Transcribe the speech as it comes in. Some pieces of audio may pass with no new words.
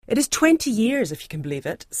It is 20 years, if you can believe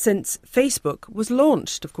it, since Facebook was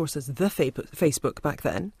launched, of course, as the Facebook back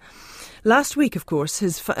then. Last week, of course,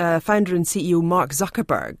 his founder and CEO Mark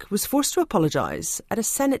Zuckerberg was forced to apologise at a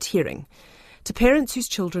Senate hearing to parents whose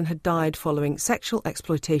children had died following sexual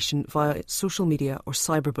exploitation via social media or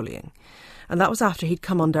cyberbullying. And that was after he'd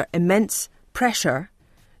come under immense pressure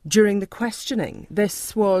during the questioning.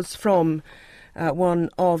 This was from one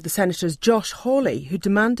of the senators, Josh Hawley, who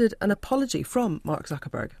demanded an apology from Mark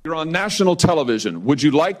Zuckerberg. You're on national television. Would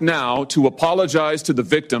you like now to apologise to the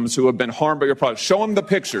victims who have been harmed by your product? Show them the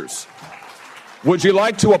pictures. Would you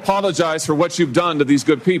like to apologise for what you've done to these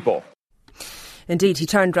good people? Indeed, he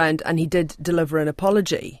turned round and he did deliver an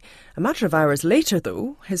apology. A matter of hours later,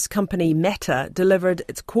 though, his company Meta delivered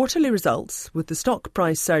its quarterly results, with the stock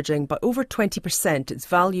price surging by over 20%, its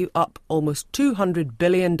value up almost $200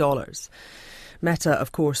 billion. Meta,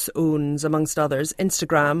 of course, owns, amongst others,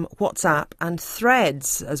 Instagram, WhatsApp and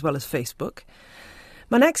Threads, as well as Facebook.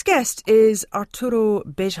 My next guest is Arturo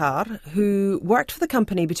Bejar, who worked for the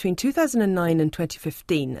company between 2009 and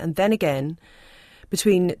 2015, and then again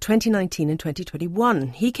between 2019 and 2021.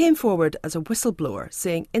 He came forward as a whistleblower,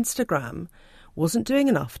 saying Instagram wasn't doing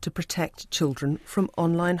enough to protect children from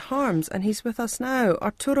online harms. And he's with us now.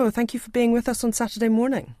 Arturo, thank you for being with us on Saturday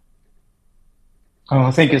morning. Oh,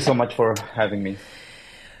 thank you so much for having me.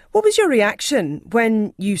 What was your reaction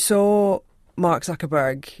when you saw Mark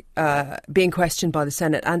Zuckerberg being questioned by the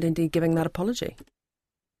Senate and indeed giving that apology?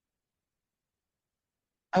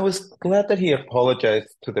 I was glad that he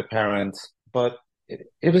apologized to the parents, but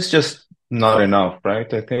it was just not enough,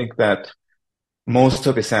 right? I think that most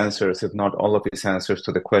of his answers, if not all of his answers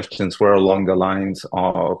to the questions, were along the lines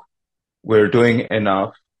of, we're doing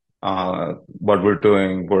enough, what we're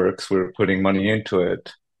doing works, we're putting money into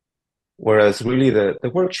it. Whereas really the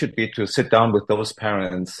work should be to sit down with those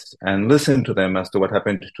parents and listen to them as to what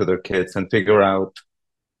happened to their kids and figure out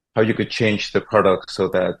how you could change the product so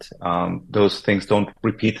that those things don't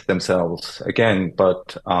repeat themselves again.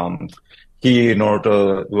 But he nor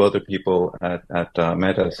the other people at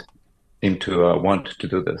Meta seem to want to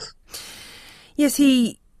do this. Yes,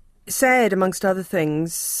 he said, amongst other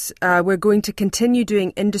things, we're going to continue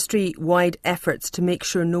doing industry-wide efforts to make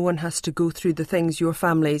sure no one has to go through the things your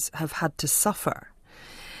families have had to suffer.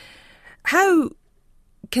 How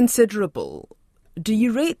considerable do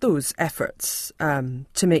you rate those efforts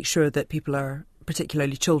to make sure that people are,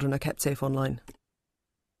 particularly children, are kept safe online?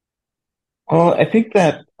 Well, I think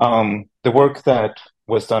that the work that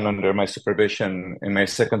was done under my supervision in my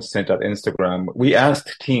second stint at Instagram, we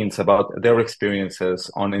asked teens about their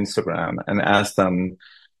experiences on Instagram and asked them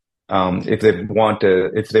if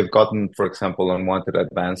they've gotten, for example, unwanted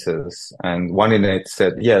advances. And 1 in 8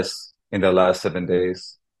 said yes in the last 7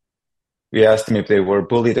 days. We asked them if they were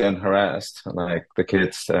bullied and harassed, like the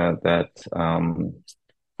kids that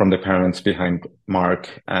from the parents behind Mark,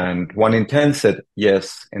 and 1 in 10 said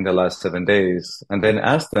yes in the last 7 days, and then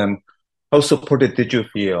asked them, how supported did you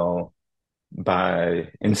feel by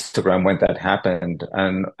Instagram when that happened?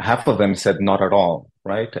 And half of them said not at all,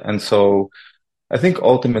 right? And so I think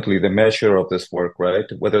ultimately the measure of this work, right,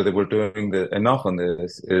 whether they were doing enough on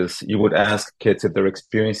this, is you would ask kids if they're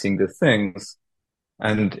experiencing the things,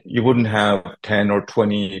 and you wouldn't have 10 or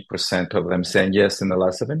 20% of them saying yes in the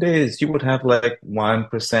last 7 days. You would have like 1%,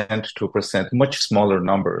 2%, much smaller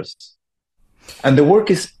numbers. And the work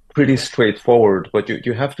is pretty straightforward, but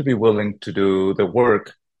you have to be willing to do the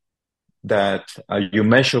work that you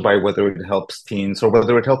measure by whether it helps teens or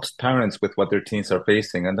whether it helps parents with what their teens are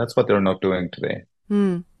facing. And that's what they're not doing today.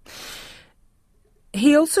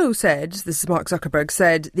 He also said, this is Mark Zuckerberg,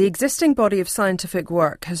 said, the existing body of scientific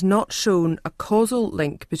work has not shown a causal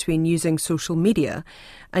link between using social media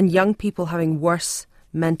and young people having worse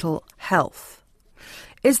mental health.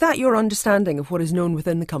 Is that your understanding of what is known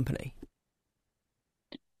within the company?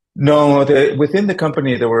 No, within the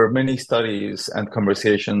company, there were many studies and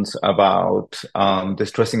conversations about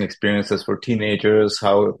distressing experiences for teenagers,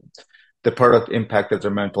 how the product impacted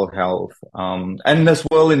their mental health. And as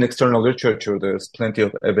well in external literature, there's plenty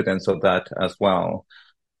of evidence of that as well.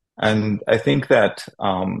 And I think that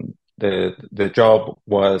the job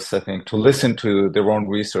was, I think, to listen to their own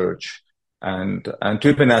research and to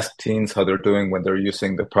even ask teens how they're doing when they're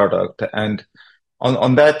using the product. And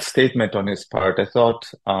on that statement on his part, I thought,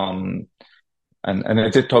 and I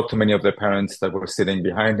did talk to many of the parents that were sitting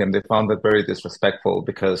behind him, they found that very disrespectful,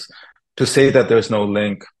 because to say that there's no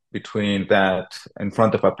link between that in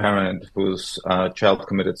front of a parent whose child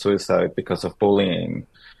committed suicide because of bullying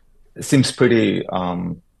seems pretty,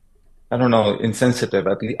 insensitive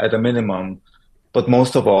at a minimum, but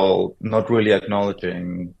most of all, not really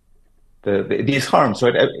acknowledging these harms,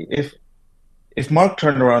 right? If Mark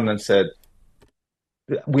turned around and said,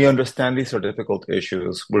 we understand these are difficult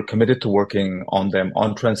issues. We're committed to working on them,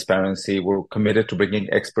 on transparency. We're committed to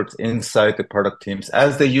bringing experts inside the product teams,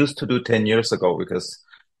 as they used to do 10 years ago, because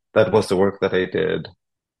that was the work that I did.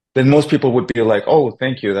 Then most people would be like, oh,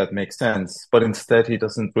 thank you, that makes sense. But instead, he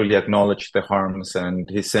doesn't really acknowledge the harms. And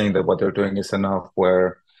he's saying that what they're doing is enough,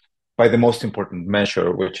 where by the most important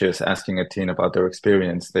measure, which is asking a teen about their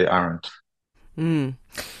experience, they aren't. Mm.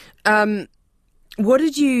 What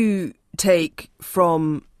did you take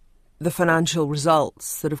from the financial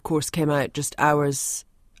results that, of course, came out just hours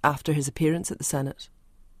after his appearance at the Senate?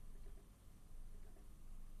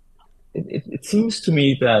 It seems to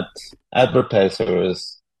me that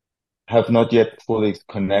advertisers have not yet fully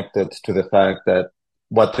connected to the fact that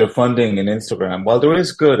what they're funding in Instagram, while there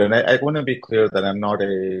is good, and I want to be clear that I'm not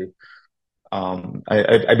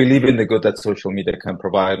I believe in the good that social media can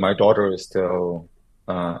provide. My daughter is still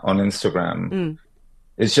on Instagram. Mm.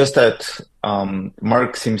 It's just that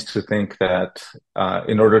Mark seems to think that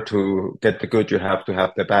in order to get the good, you have to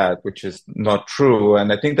have the bad, which is not true.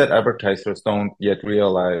 And I think that advertisers don't yet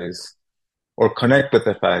realize or connect with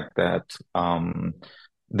the fact that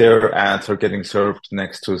their ads are getting served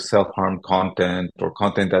next to self-harm content or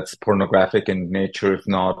content that's pornographic in nature, if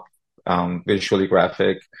not visually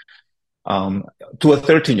graphic, to a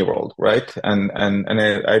 13-year-old, right? And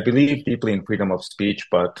I believe deeply in freedom of speech,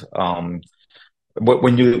 but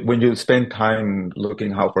when you spend time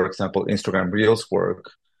looking how, for example, Instagram Reels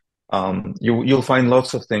work, you'll find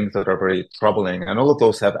lots of things that are very troubling, and all of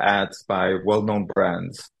those have ads by well-known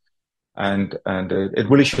brands. And it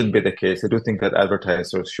really shouldn't be the case. I do think that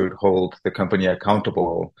advertisers should hold the company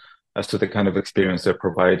accountable as to the kind of experience they're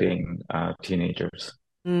providing teenagers.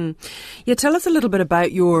 Mm. Yeah, tell us a little bit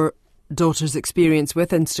about your daughter's experience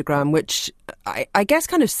with Instagram, which I guess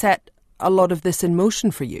kind of set a lot of this in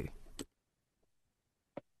motion for you.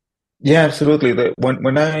 Yeah, absolutely. When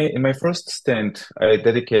in my first stint, I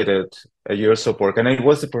dedicated a year's of work, and I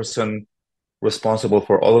was the person responsible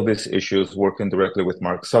for all of these issues, working directly with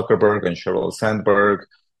Mark Zuckerberg and Sheryl Sandberg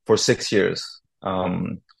for 6 years.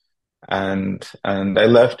 And I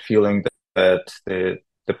left feeling that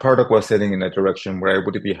the product was heading in a direction where I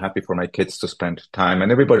would be happy for my kids to spend time,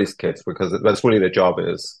 and everybody's kids, because that's really the job,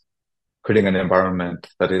 is creating an environment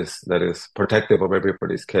that is protective of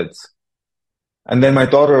everybody's kids. And then my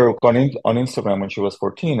daughter got in on Instagram when she was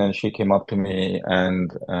 14, and she came up to me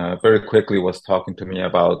and very quickly was talking to me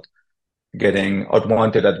about getting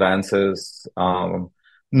unwanted advances,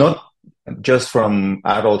 not just from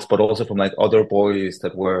adults, but also from like other boys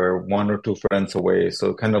that were one or two friends away.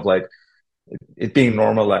 So kind of like it being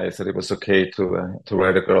normalized that it was okay to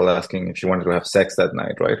write a girl asking if she wanted to have sex that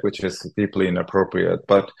night, right? Which is deeply inappropriate.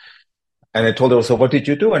 And I told her, so what did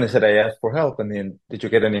you do? And I said, I asked for help. And then, did you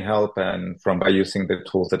get any help? And by using the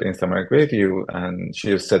tools that Instagram gave you? And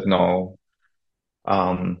she said no.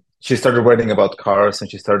 She started writing about cars, and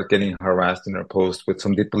she started getting harassed in her post with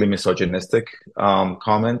some deeply misogynistic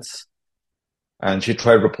comments. And she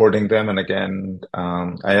tried reporting them. And again,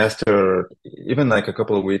 I asked her even like a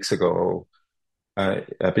couple of weeks ago,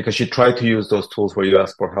 because she tried to use those tools where you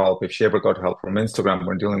ask for help, if she ever got help from Instagram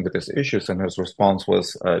when dealing with these issues, and her response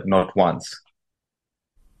was not once.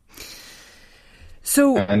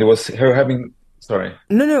 So, and it was her having. Sorry.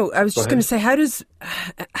 No. I was just going to say, how does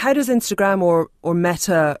Instagram or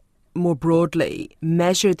Meta more broadly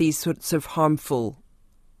measure these sorts of harmful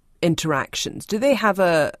interactions? Do they have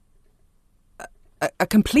a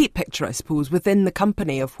complete picture, I suppose, within the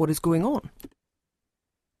company of what is going on?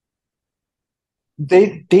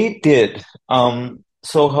 They did.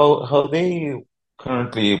 So how they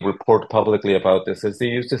currently report publicly about this is they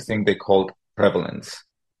use this thing they called prevalence.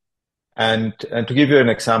 And to give you an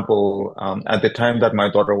example, at the time that my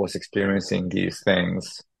daughter was experiencing these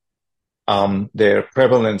things, their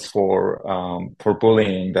prevalence for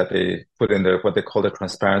bullying that they put in what they call the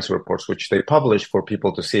transparency reports, which they publish for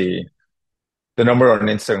people to see, the number on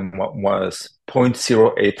Instagram was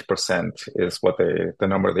 0.08% is what the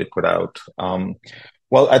number they put out.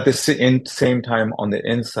 Well, at the same time on the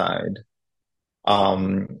inside,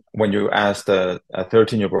 when you asked a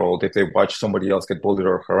 13-year-old if they watched somebody else get bullied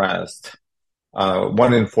or harassed,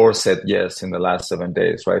 1 in 4 said yes in the last 7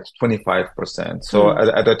 days, right? 25%. So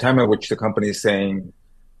at the time at which the company is saying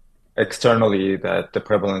externally that the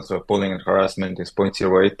prevalence of bullying and harassment is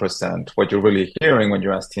 0.08%, what you're really hearing when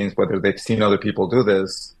you ask teens whether they've seen other people do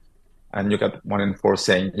this, and you got 1 in 4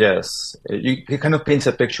 saying yes, it kind of paints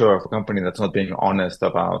a picture of a company that's not being honest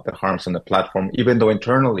about the harms on the platform, even though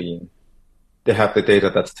internally they have the data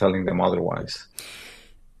that's telling them otherwise.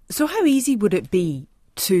 So how easy would it be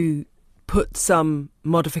to put some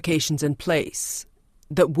modifications in place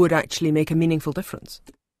that would actually make a meaningful difference?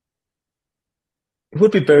 It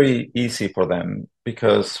would be very easy for them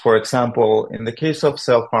because, for example, in the case of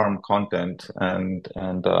self-harm content,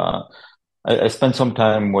 I spent some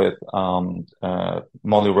time with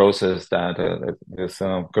Molly Rose's dad, this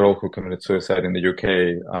girl who committed suicide in the UK,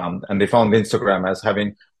 and they found Instagram as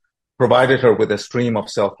having provided her with a stream of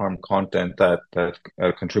self-harm content that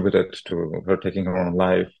contributed to her taking her own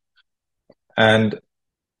life. And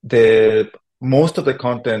the most of the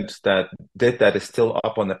content that did that is still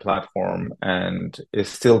up on the platform and is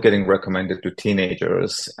still getting recommended to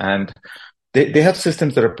teenagers. And they have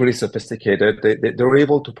systems that are pretty sophisticated. They're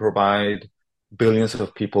able to provide billions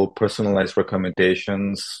of people personalized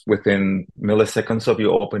recommendations within milliseconds of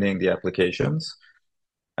you opening the applications.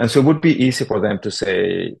 And so it would be easy for them to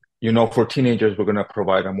say, for teenagers, we're going to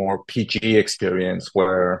provide a more PG experience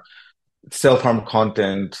where self-harm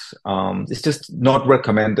content is just not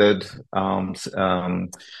recommended.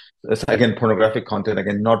 Again, pornographic content,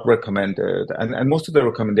 again, not recommended. And most of the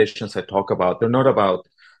recommendations I talk about, they're not about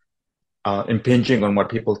impinging on what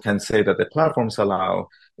people can say that the platforms allow.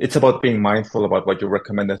 It's about being mindful about what you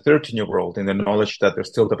recommend a 13-year-old in the knowledge that they're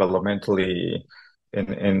still developmentally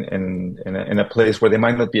in a place where they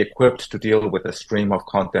might not be equipped to deal with a stream of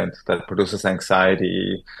content that produces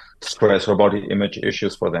anxiety, stress, or body image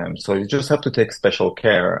issues for them. So you just have to take special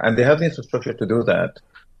care. And they have the infrastructure to do that,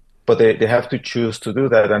 but they have to choose to do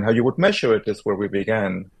that. And how you would measure it is where we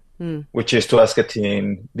began, which is to ask a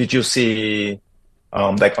teen, did you see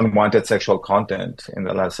like unwanted sexual content in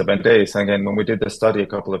the last 7 days? And again, when we did the study a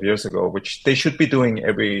couple of years ago, which they should be doing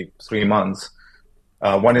every 3 months,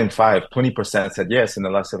 1 in 5, 20% said yes, in the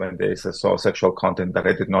last 7 days I saw sexual content that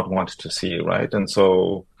I did not want to see, right? And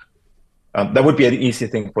so that would be an easy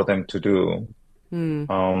thing for them to do.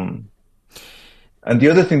 And the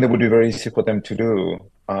other thing that would be very easy for them to do,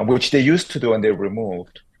 which they used to do and they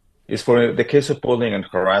removed, is for the case of bullying and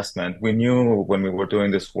harassment. We knew when we were doing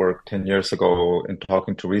this work 10 years ago in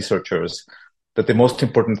talking to researchers that the most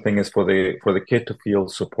important thing is for the kid to feel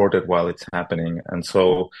supported while it's happening. And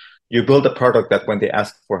so you build a product that when they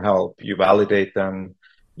ask for help, you validate them,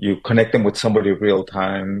 you connect them with somebody real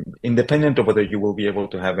time, independent of whether you will be able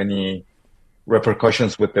to have any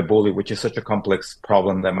repercussions with the bully, which is such a complex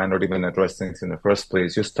problem that might not even address things in the first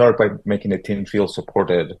place. You start by making a teen feel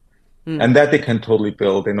supported. And that they can totally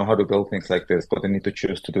build. They know how to build things like this, but they need to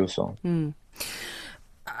choose to do so.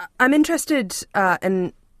 I'm interested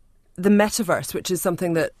in the metaverse, which is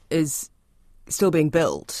something that is still being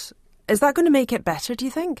built. Is that going to make it better, do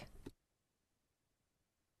you think?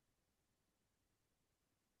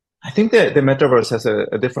 I think that the metaverse has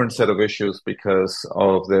a different set of issues because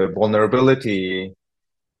of the vulnerability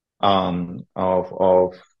of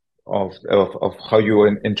how you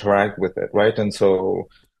interact with it, right? And so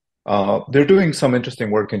they're doing some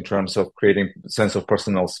interesting work in terms of creating a sense of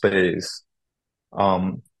personal space.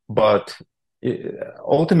 But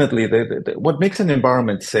ultimately, what makes an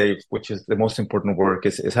environment safe, which is the most important work,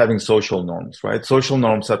 is having social norms, right? Social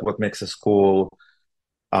norms are what makes a school,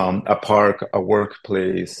 a park, a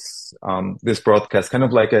workplace, this broadcast, kind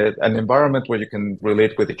of like an environment where you can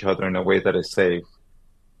relate with each other in a way that is safe.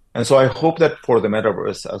 And so I hope that for the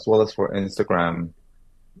metaverse, as well as for Instagram,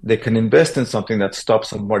 they can invest in something that stops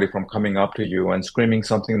somebody from coming up to you and screaming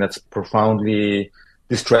something that's profoundly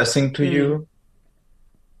distressing to you.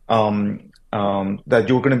 That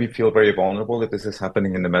you're going to feel very vulnerable if this is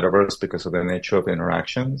happening in the metaverse because of the nature of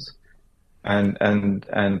interactions, and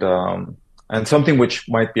something which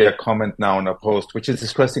might be a comment now in a post, which is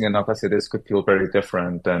distressing enough as it is, could feel very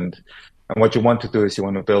different. And what you want to do is you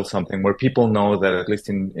want to build something where people know that at least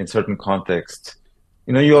in certain contexts,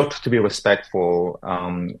 you ought to be respectful,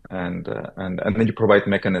 and then you provide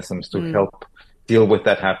mechanisms to help deal with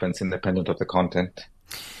that happens independent of the content.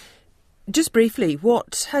 Just briefly,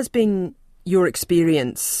 what has been your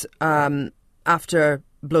experience after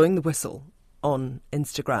blowing the whistle on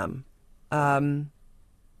Instagram?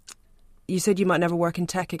 You said you might never work in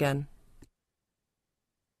tech again.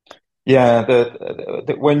 Yeah,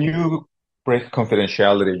 when you break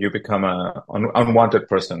confidentiality, you become an unwanted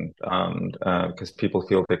person because people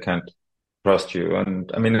feel they can't trust you.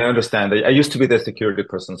 And I mean, I understand. I used to be the security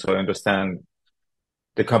person, so I understand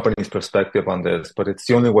the company's perspective on this, but it's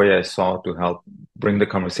the only way I saw to help bring the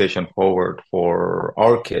conversation forward for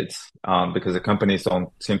our kids, because the companies don't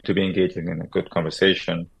seem to be engaging in a good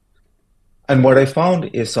conversation. And what I found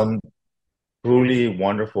is some truly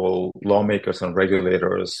wonderful lawmakers and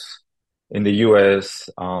regulators in the US,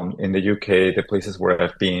 in the UK, the places where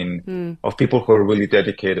I've been, of people who are really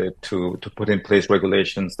dedicated to put in place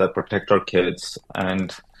regulations that protect our kids.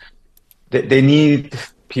 And they need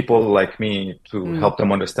people like me to help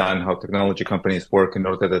them understand how technology companies work in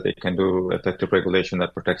order that they can do effective regulation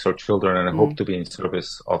that protects our children. And I hope to be in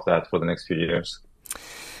service of that for the next few years.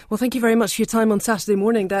 Well, thank you very much for your time on Saturday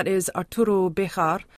morning. That is Arturo Bejar,